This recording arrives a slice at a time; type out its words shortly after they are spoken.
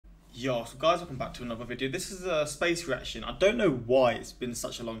Yo, so guys, welcome back to another video. This is a space reaction. I don't know why it's been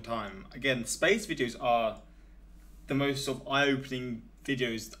such a long time. Again, space videos are the most sort of eye-opening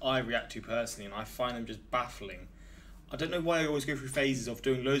videos that I react to personally, and I find them just baffling. I don't know why I always go through phases of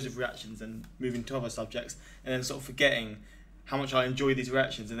doing loads of reactions and moving to other subjects, and then sort of forgetting how much I enjoy these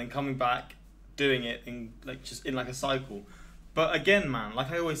reactions, and then coming back, doing it in just in a cycle. But again, man,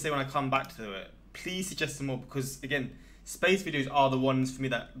 like I always say when I come back to it, please suggest some more, because again, space videos are the ones for me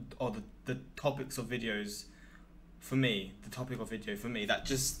that, or the topics of videos for me, the topic of video for me, that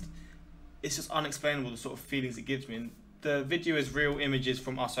just, it's just unexplainable, the sort of feelings it gives me. And the video is real images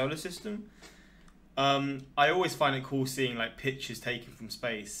from our solar system. I always find it cool seeing like pictures taken from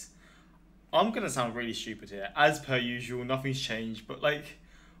space. I'm gonna sound really stupid here, as per usual, nothing's changed, but like,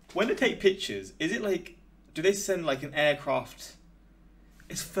 when they take pictures, is it like, do they send like an aircraft?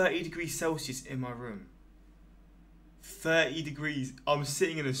 It's 30 degrees Celsius in my room. 30 degrees. I'm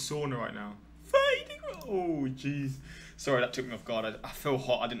sitting in a sauna right now. 30 degrees. Oh, jeez. Sorry, that took me off guard. I feel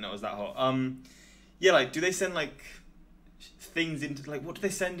hot. I didn't know it was that hot. Yeah, like, do they send like things into, like, what do they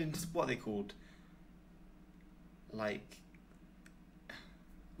send into, what are they called? Like,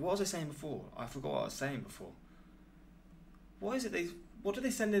 what was I saying before? I forgot what I was saying before. What is it what do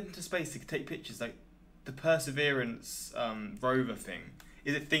they send into space to take pictures? Like the Perseverance rover thing.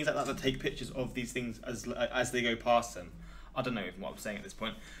 Is it things like that that take pictures of these things as they go past them? I don't know even what I'm saying at this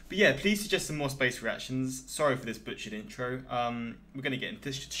point. But yeah, please suggest some more space reactions. Sorry for this butchered intro. We're going to get into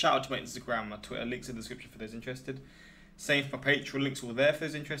this. Shout out to my Instagram, my Twitter, links in the description for those interested. Same for my Patreon, links all there for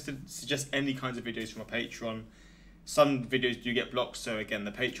those interested. Suggest any kinds of videos from my Patreon. Some videos do get blocked, so again,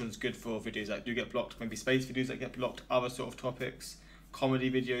 the Patreon's good for videos that do get blocked. Maybe space videos that get blocked, other sort of topics.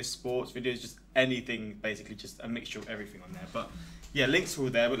 Comedy videos, sports videos, just anything, basically just a mixture of everything on there. But yeah, links are all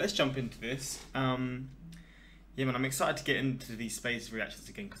there, but let's jump into this. Yeah, man, I'm excited to get into these space reactions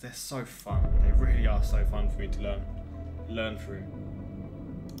again because they're so fun. They really are so fun for me to learn through.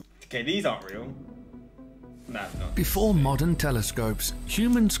 Okay, these aren't real. No, not. Before modern telescopes,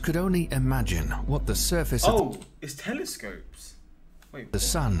 humans could only imagine what the surface of it's telescopes. Wait, the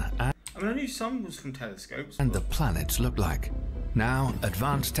sun I mean, I knew sun was from telescopes. And the planets looked like. Now,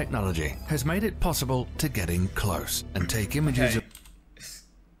 advanced technology has made it possible to get in close and take images of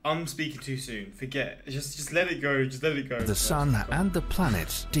I'm speaking too soon. Forget. Just let it go. Just let it go. The sun and the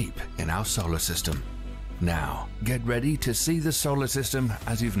planets deep in our solar system. Now, get ready to see the solar system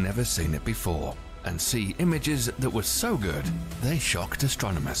as you've never seen it before, and see images that were so good they shocked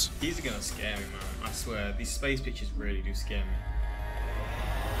astronomers. These are gonna scare me, man. I swear, these space pictures really do scare me.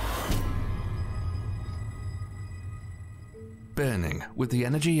 Burning with the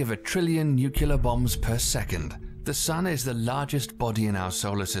energy of 1 trillion nuclear bombs per second, the sun is the largest body in our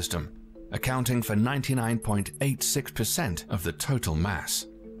solar system, accounting for 99.86% of the total mass.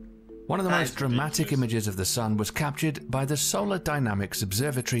 One of the most dramatic images of the sun was captured by the Solar Dynamics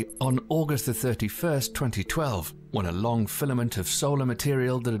Observatory on August the 31st, 2012, when a long filament of solar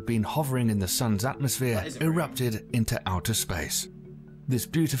material that had been hovering in the sun's atmosphere erupted into outer space. This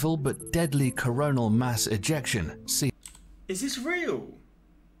beautiful but deadly coronal mass ejection Is this real?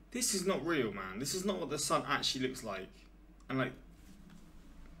 This is not real, man. This is not what the sun actually looks like. And like,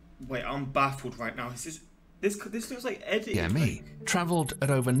 wait, I'm baffled right now. This looks like edited. Yeah, me. Travelled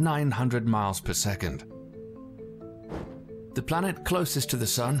at over 900 miles per second. The planet closest to the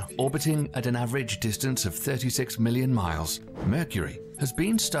sun, orbiting at an average distance of 36 million miles, Mercury, has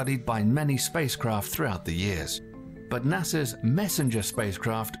been studied by many spacecraft throughout the years. But NASA's Messenger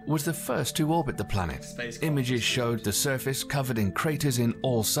spacecraft was the first to orbit the planet. Images showed the surface covered in craters in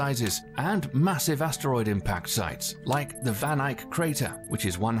all sizes and massive asteroid impact sites, like the Van Eyck crater, which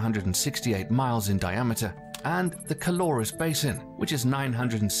is 168 miles in diameter, and the Calorus Basin, which is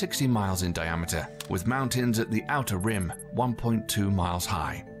 960 miles in diameter, with mountains at the outer rim 1.2 miles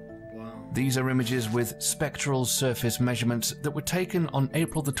high. Wow. These are images with spectral surface measurements that were taken on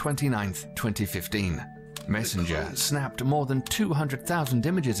April the 29th, 2015. Messenger snapped more than 200,000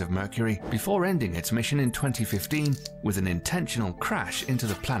 images of Mercury before ending its mission in 2015 with an intentional crash into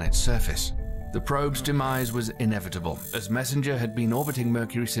the planet's surface. The probe's demise was inevitable, as Messenger had been orbiting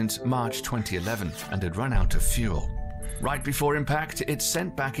Mercury since March 2011 and had run out of fuel. Right before impact, it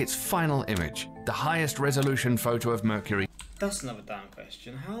sent back its final image, the highest resolution photo of Mercury. That's another damn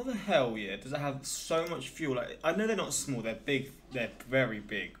question. How the hell, does it have so much fuel? Like, I know they're not small, they're big, they're very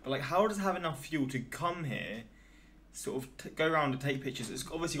big. But like, how does it have enough fuel to come here, sort of go around and take pictures? It's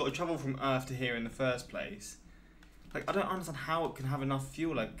obviously got to travel from Earth to here in the first place. Like, I don't understand how it can have enough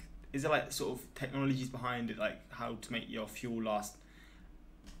fuel. Like, is there like sort of technologies behind it, like how to make your fuel last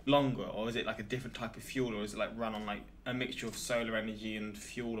longer, or is it like a different type of fuel, or is it like run on like a mixture of solar energy and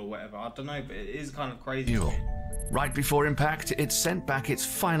fuel or whatever? I don't know, but it is kind of crazy. Fuel. Right before impact, it sent back its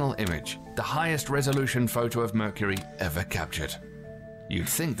final image, the highest resolution photo of Mercury ever captured. You'd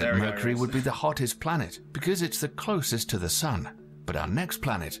think that Mercury would be the hottest planet because it's the closest to the Sun, but our next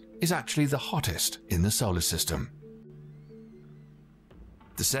planet is actually the hottest in the solar system.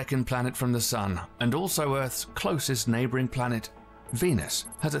 The second planet from the Sun, and also Earth's closest neighboring planet, Venus,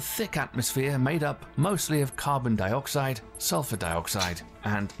 has a thick atmosphere made up mostly of carbon dioxide, sulfur dioxide,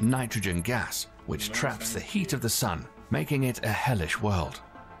 and nitrogen gas, which traps the heat of the Sun, making it a hellish world.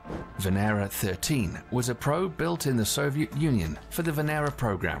 Venera 13 was a probe built in the Soviet Union for the Venera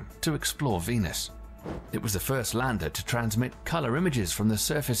program to explore Venus. It was the first lander to transmit color images from the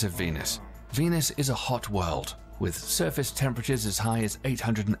surface of Venus. Venus is a hot world, with surface temperatures as high as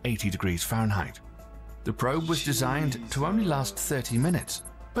 880 degrees Fahrenheit. The probe was designed to only last 30 minutes,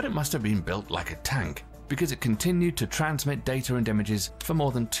 but it must have been built like a tank, because it continued to transmit data and images for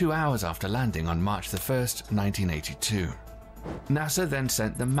more than 2 hours after landing on March 1st, 1982. NASA then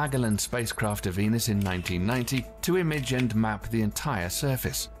sent the Magellan spacecraft to Venus in 1990 to image and map the entire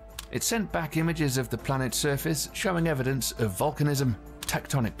surface. It sent back images of the planet's surface showing evidence of volcanism,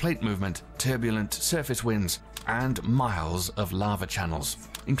 tectonic plate movement, turbulent surface winds, and miles of lava channels,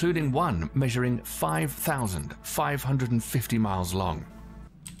 including one measuring 5,550 miles long.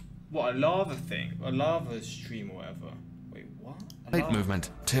 What, a lava thing? A lava stream or whatever? Wait, what? Plate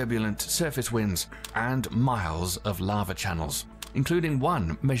movement, turbulent surface winds, and miles of lava channels, including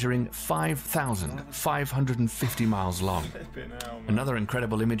one measuring 5,550 miles long. Another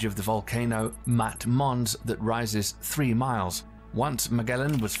incredible image of the volcano Mat Mons that rises 3 miles. Once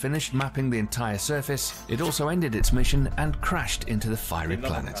Magellan was finished mapping the entire surface, it also ended its mission and crashed into the fiery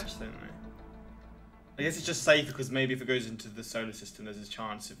planet. I guess it's just safer because maybe if it goes into the solar system, there's a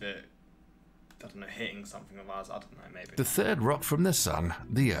chance of it, I don't know, hitting something of ours. I don't know, maybe. The third rock from the Sun,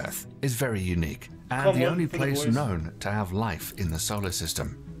 the Earth, is very unique and the only place known to have life in the solar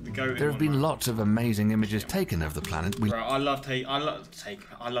system. There have been lots of amazing images taken of the planet. Bro, I love taking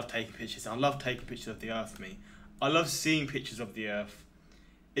pictures. I love taking pictures of the Earth. I love seeing pictures of the Earth.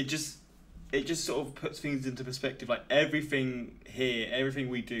 It just sort of puts things into perspective. Like everything here, everything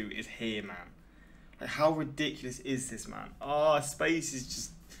we do is here, man. Like how ridiculous is this, man? Space is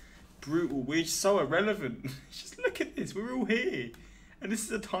just brutal. We're just so irrelevant. Just look at this. We're all here, and this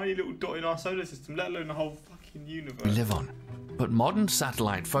is a tiny little dot in our solar system, let alone the whole fucking universe we live on. But modern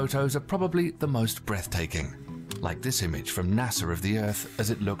satellite photos are probably the most breathtaking, like this image from NASA of the Earth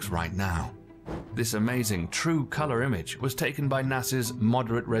as it looks right now. This amazing true color image was taken by NASA's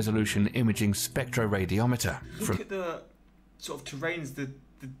Moderate Resolution Imaging Spectroradiometer. Look at the sort of terrains, the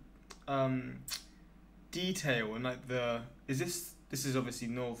detail, and like this is obviously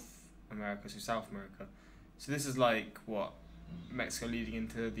North America, so South America. So this is like what, Mexico leading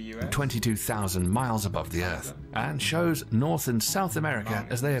into the US? 22,000 miles above the Earth, and shows North and South America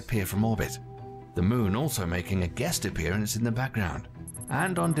as they appear from orbit. The Moon also making a guest appearance in the background.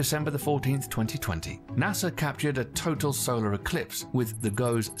 And on December the 14th, 2020, NASA captured a total solar eclipse with the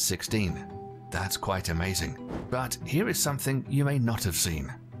GOES 16. That's quite amazing. But here is something you may not have seen.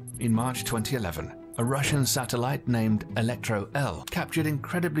 In March 2011, a Russian satellite named Electro-L captured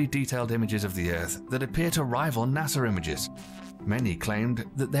incredibly detailed images of the Earth that appear to rival NASA images. Many claimed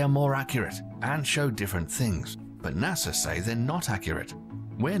that they are more accurate and show different things, but NASA say they're not accurate.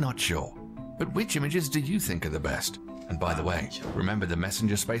 We're not sure. But which images do you think are the best? And by the way, remember the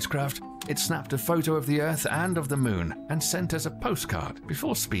Messenger spacecraft? It snapped a photo of the Earth and of the Moon and sent us a postcard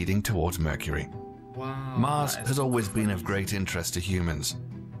before speeding towards Mercury. Wow, Mars has always been of great interest to humans.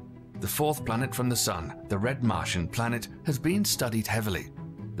 The fourth planet from the Sun, the red Martian planet, has been studied heavily.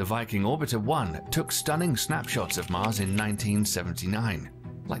 The Viking Orbiter 1 took stunning snapshots of Mars in 1979,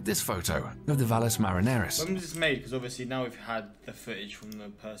 like this photo of the Valles Marineris. When was this made? Because obviously now we've had the footage from the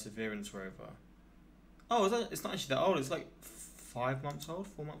Perseverance rover. Oh, it's not actually that old. It's like 5 months old,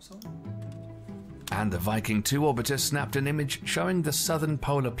 4 months old. And the Viking 2 orbiter snapped an image showing the southern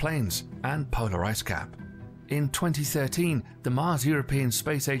polar plains and polar ice cap. In 2013, the Mars European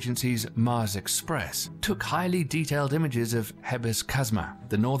Space Agency's Mars Express took highly detailed images of Hebes Chasma,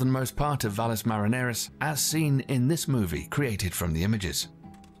 the northernmost part of Valles Marineris, as seen in this movie created from the images.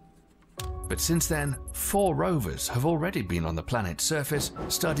 But since then, 4 rovers have already been on the planet's surface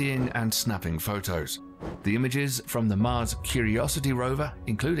studying and snapping photos. The images from the Mars Curiosity rover,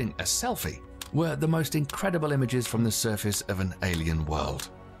 including a selfie, were the most incredible images from the surface of an alien world.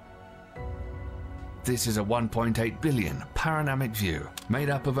 This is a 1.8 billion panoramic view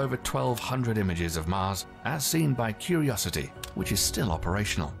made up of over 1,200 images of Mars as seen by Curiosity, which is still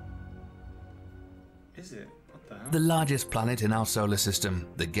operational. Is it? What the hell? The largest planet in our solar system,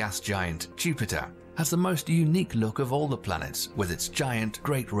 the gas giant Jupiter, has the most unique look of all the planets with its giant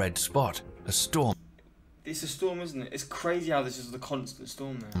great red spot, a storm It's a storm, isn't it? It's crazy how this is the constant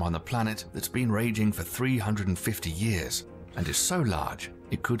storm there. on the planet that's been raging for 350 years and is so large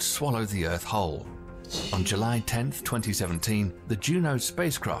it could swallow the Earth whole. On July 10th, 2017, the Juno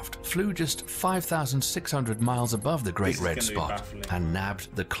spacecraft flew just 5,600 miles above the Great Red Spot and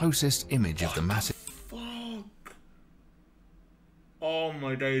nabbed the closest image of the massive. Fuck. Oh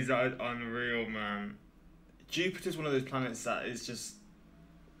my days, that is unreal, man. Jupiter's one of those planets that is just...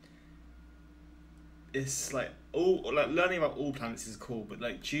 It's like learning about all planets is cool, but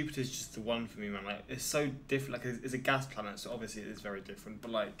like Jupiter's just the one for me, man. Like it's so different. Like it's a gas planet, so obviously it is very different.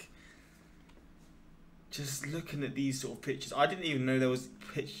 But like, just looking at these sort of pictures, I didn't even know there was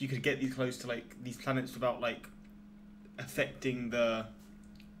you could get these close to like these planets without like affecting the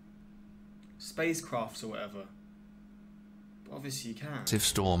spacecrafts or whatever. But obviously you can.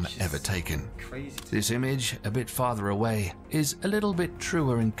 Storm ever taken. Crazy. This image, a bit farther away, is a little bit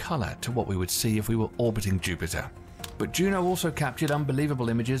truer in color to what we would see if we were orbiting Jupiter. But Juno also captured unbelievable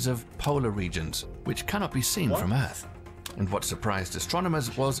images of polar regions, which cannot be seen from Earth. And what surprised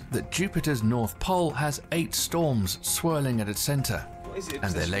astronomers was that Jupiter's North Pole has 8 storms swirling at its center, What is it?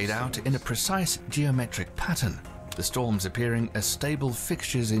 and they're laid out in a precise geometric pattern, the storms appearing as stable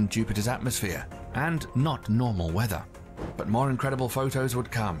fixtures in Jupiter's atmosphere, and not normal weather. But more incredible photos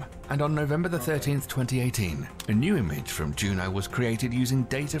would come, and on November the 13th, 2018, a new image from Juno was created using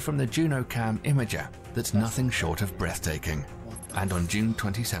data from the JunoCam imager that's nothing short of breathtaking. And on June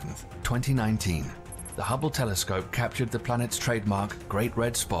 27th, 2019, the Hubble telescope captured the planet's trademark Great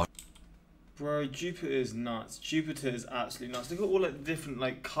Red Spot. Bro, Jupiter is nuts. Jupiter is absolutely nuts. Look at all like the different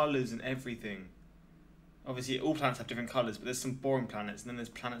like colours and everything. Obviously, all planets have different colours, but there's some boring planets, and then there's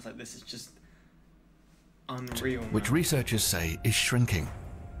planets like this. It's just unreal, man. Which researchers say is shrinking.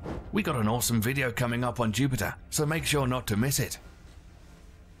 We got an awesome video coming up on Jupiter, so make sure not to miss it.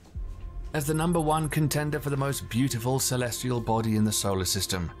 As the #1 contender for the most beautiful celestial body in the solar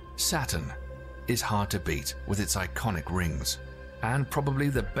system, Saturn is hard to beat with its iconic rings. And probably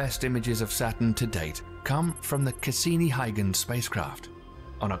the best images of Saturn to date come from the Cassini-Huygens spacecraft.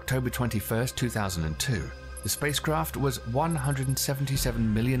 On October 21st, 2002, the spacecraft was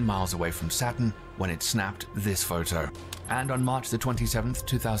 177 million miles away from Saturn when it snapped this photo. And on March the 27th,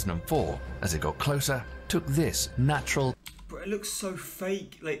 2004, as it got closer, took this natural... Bro, it looks so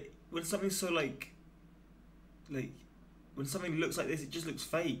fake. Like, when something's so like, when something looks like this, it just looks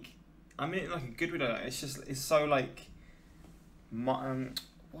fake. I mean it in like a good way, like, it's so like,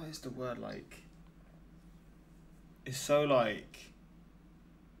 what is the word, like, it's so like,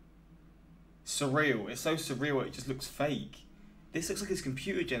 surreal. It's so surreal, it just looks fake. This looks like it's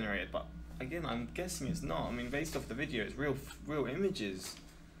computer generated, but again, I'm guessing it's not. I mean, based off the video, it's real images.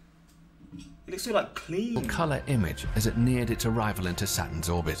 It looks so like clean. Color image as it neared its arrival into Saturn's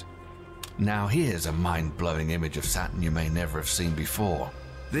orbit. Now here's a mind-blowing image of Saturn you may never have seen before.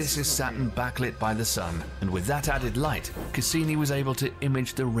 This is Saturn backlit by the sun, and with that added light, Cassini was able to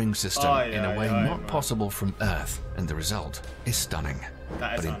image the ring system in a way not possible from Earth, and the result is stunning.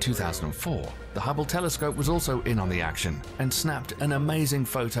 But in 2004, the Hubble telescope was also in on the action and snapped an amazing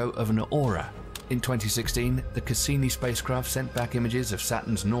photo of an aurora. In 2016, the Cassini spacecraft sent back images of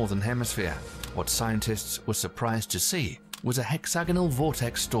Saturn's northern hemisphere. What scientists were surprised to see was a hexagonal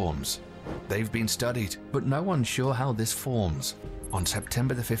vortex storms. They've been studied, but no one's sure how this forms. On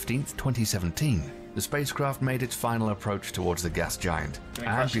September the 15th, 2017, the spacecraft made its final approach towards the gas giant,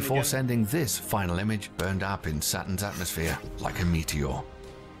 and before sending this final image, burned up in Saturn's atmosphere like a meteor.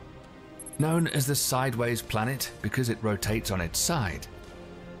 Known as the sideways planet because it rotates on its side,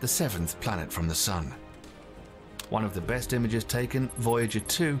 the 7th planet from the Sun. One of the best images taken, Voyager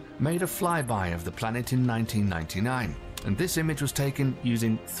 2, made a flyby of the planet in 1999, and this image was taken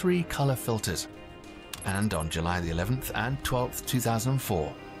using 3 color filters. And on July the 11th and 12th,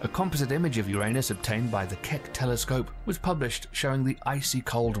 2004, a composite image of Uranus obtained by the Keck telescope was published showing the icy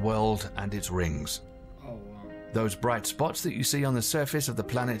cold world and its rings. Oh, wow. Those bright spots that you see on the surface of the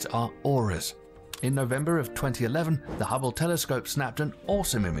planet are auroras. In November of 2011, the Hubble telescope snapped an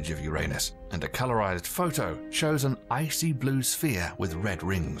awesome image of Uranus, and a colorized photo shows an icy blue sphere with red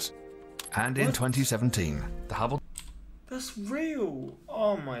rings. And in 2017, the Hubble... That's real.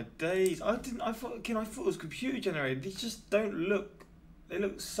 Oh my days. I thought it was computer generated. These just don't look, they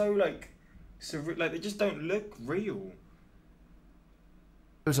look so like they just don't look real.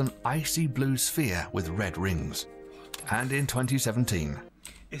 was an icy blue sphere with red rings. And in 2017,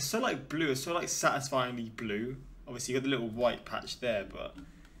 it's so like blue, it's so like satisfyingly blue. Obviously you got the little white patch there, but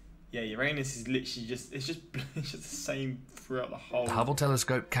yeah, Uranus is literally just, it's just the same throughout the whole. the Hubble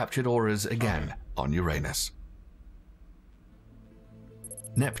telescope captured auras again on Uranus.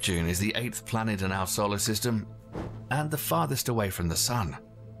 Neptune is the 8th planet in our solar system and the farthest away from the Sun.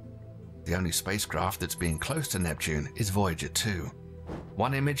 The only spacecraft that's been close to Neptune is Voyager 2.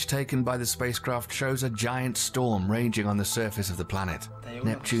 One image taken by the spacecraft shows a giant storm raging on the surface of the planet,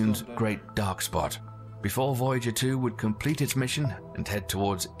 Neptune's great dark spot. Before Voyager 2 would complete its mission and head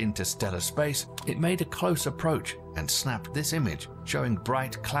towards interstellar space, it made a close approach and snapped this image, showing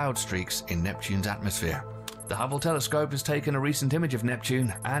bright cloud streaks in Neptune's atmosphere. The Hubble telescope has taken a recent image of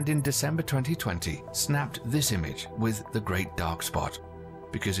Neptune and in December 2020 snapped this image with the great dark spot.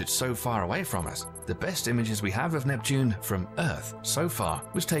 Because it's so far away from us, the best images we have of Neptune from Earth so far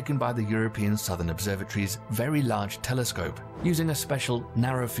was taken by the European Southern Observatory's Very Large Telescope using a special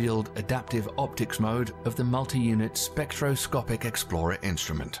narrow-field adaptive optics mode of the multi-unit Spectroscopic Explorer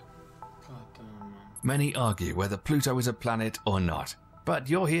instrument. Many argue whether Pluto is a planet or not, but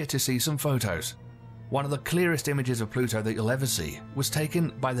you're here to see some photos. One of the clearest images of Pluto that you'll ever see was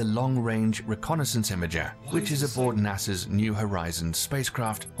taken by the Long Range Reconnaissance Imager, which is aboard NASA's New Horizons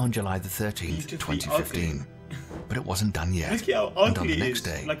spacecraft on July the 13th, 2015. But it wasn't done yet, and on the next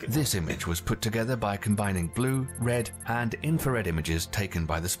day, this image was put together by combining blue, red, and infrared images taken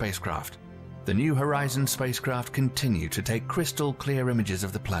by the spacecraft. The New Horizons spacecraft continued to take crystal clear images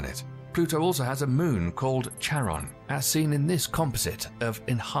of the planet. Pluto also has a moon called Charon, as seen in this composite of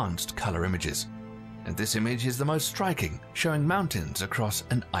enhanced color images. And this image is the most striking, showing mountains across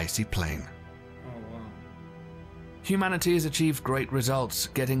an icy plain. Oh, wow. Humanity has achieved great results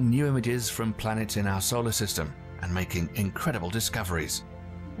getting new images from planets in our solar system and making incredible discoveries.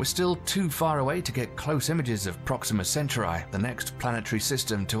 We're still too far away to get close images of Proxima Centauri, the next planetary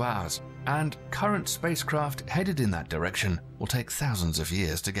system to ours, and current spacecraft headed in that direction will take thousands of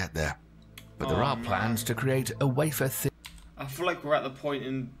years to get there. But there are plans to create a wafer-thin. I feel like we're at the point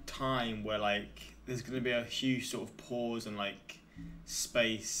in time where like there's going to be a huge sort of pause in like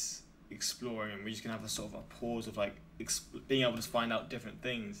space exploring, and we're just going to have a sort of a pause of like being able to find out different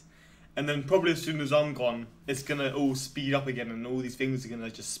things. And then probably as soon as I'm gone, it's going to all speed up again, and all these things are going to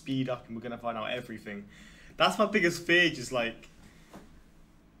just speed up, and we're going to find out everything. That's my biggest fear, just like,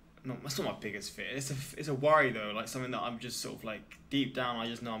 no, that's not my biggest fear. It's a worry though, like something that I'm just sort of like deep down, I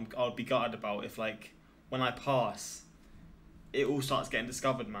just know I'll be gutted about if like when I pass, it all starts getting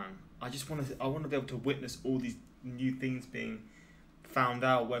discovered, man. I want to be able to witness all these new things being found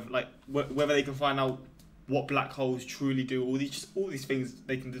out, whether they can find out what black holes truly do, all these things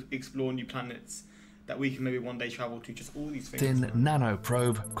they can explore, new planets that we can maybe one day travel to, just all these things. Thin nano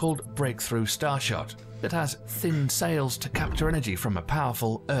probe called Breakthrough Starshot that has thin sails to capture energy from a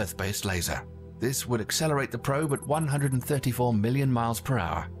powerful Earth-based laser. This would accelerate the probe at 134 million miles per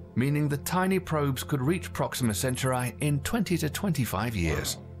hour, meaning the tiny probes could reach Proxima Centauri in 20 to 25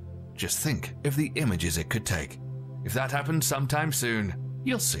 years. Wow. Just think of the images it could take. If that happens sometime soon,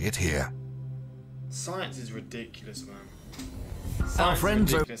 you'll see it here. Science is ridiculous, man. Our Science friends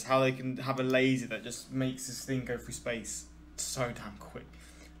is ridiculous. How they can have a laser that just makes this thing go through space so damn quick.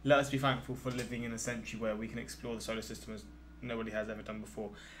 Let us be thankful for living in a century where we can explore the solar system as nobody has ever done before.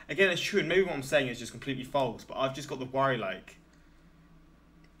 Again, it's true, and maybe what I'm saying is just completely false, but I've just got the worry like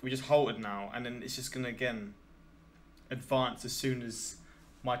we just halted now, and then it's just gonna again advance as soon as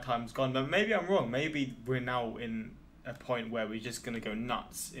my time's gone. But maybe I'm wrong. Maybe we're now in a point where we're just going to go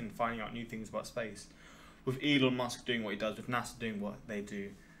nuts in finding out new things about space. With Elon Musk doing what he does, with NASA doing what they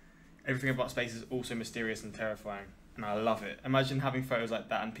do, everything about space is also mysterious and terrifying, and I love it. Imagine having photos like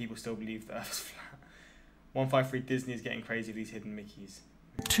that and people still believe the Earth's flat. 153 Disney is getting crazy with these hidden Mickeys.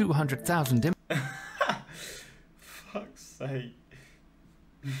 200,000 Fuck's sake.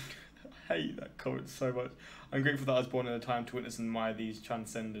 I hate that comment so much. I'm grateful that I was born in a time to witness and admire these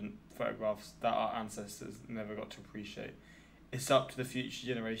transcendent photographs that our ancestors never got to appreciate. It's up to the future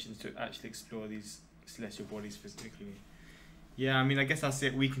generations to actually explore these celestial bodies physically. Yeah, I mean, I guess that's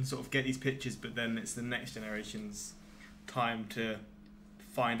it. We can sort of get these pictures, but then it's the next generation's time to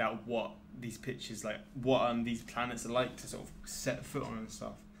find out what these pictures, like, what these planets are like to sort of set a foot on and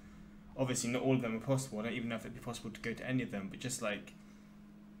stuff. Obviously, not all of them are possible. I don't even know if it'd be possible to go to any of them, but just, like,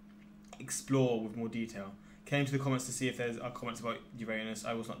 explore with more detail. Came to the comments to see if there's comments about Uranus.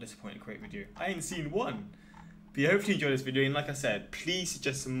 I was not disappointed. Great video. I ain't seen one. But yeah, hopefully you enjoyed this video. And like I said, please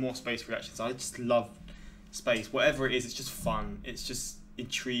suggest some more space reactions. I just love space. Whatever it is, it's just fun. It's just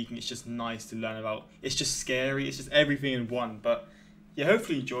intriguing. It's just nice to learn about. It's just scary. It's just everything in one. But yeah,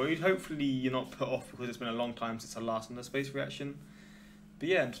 hopefully you enjoyed. Hopefully you're not put off because it's been a long time since I last done a space reaction. But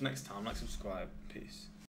yeah, until next time, like, subscribe. Peace.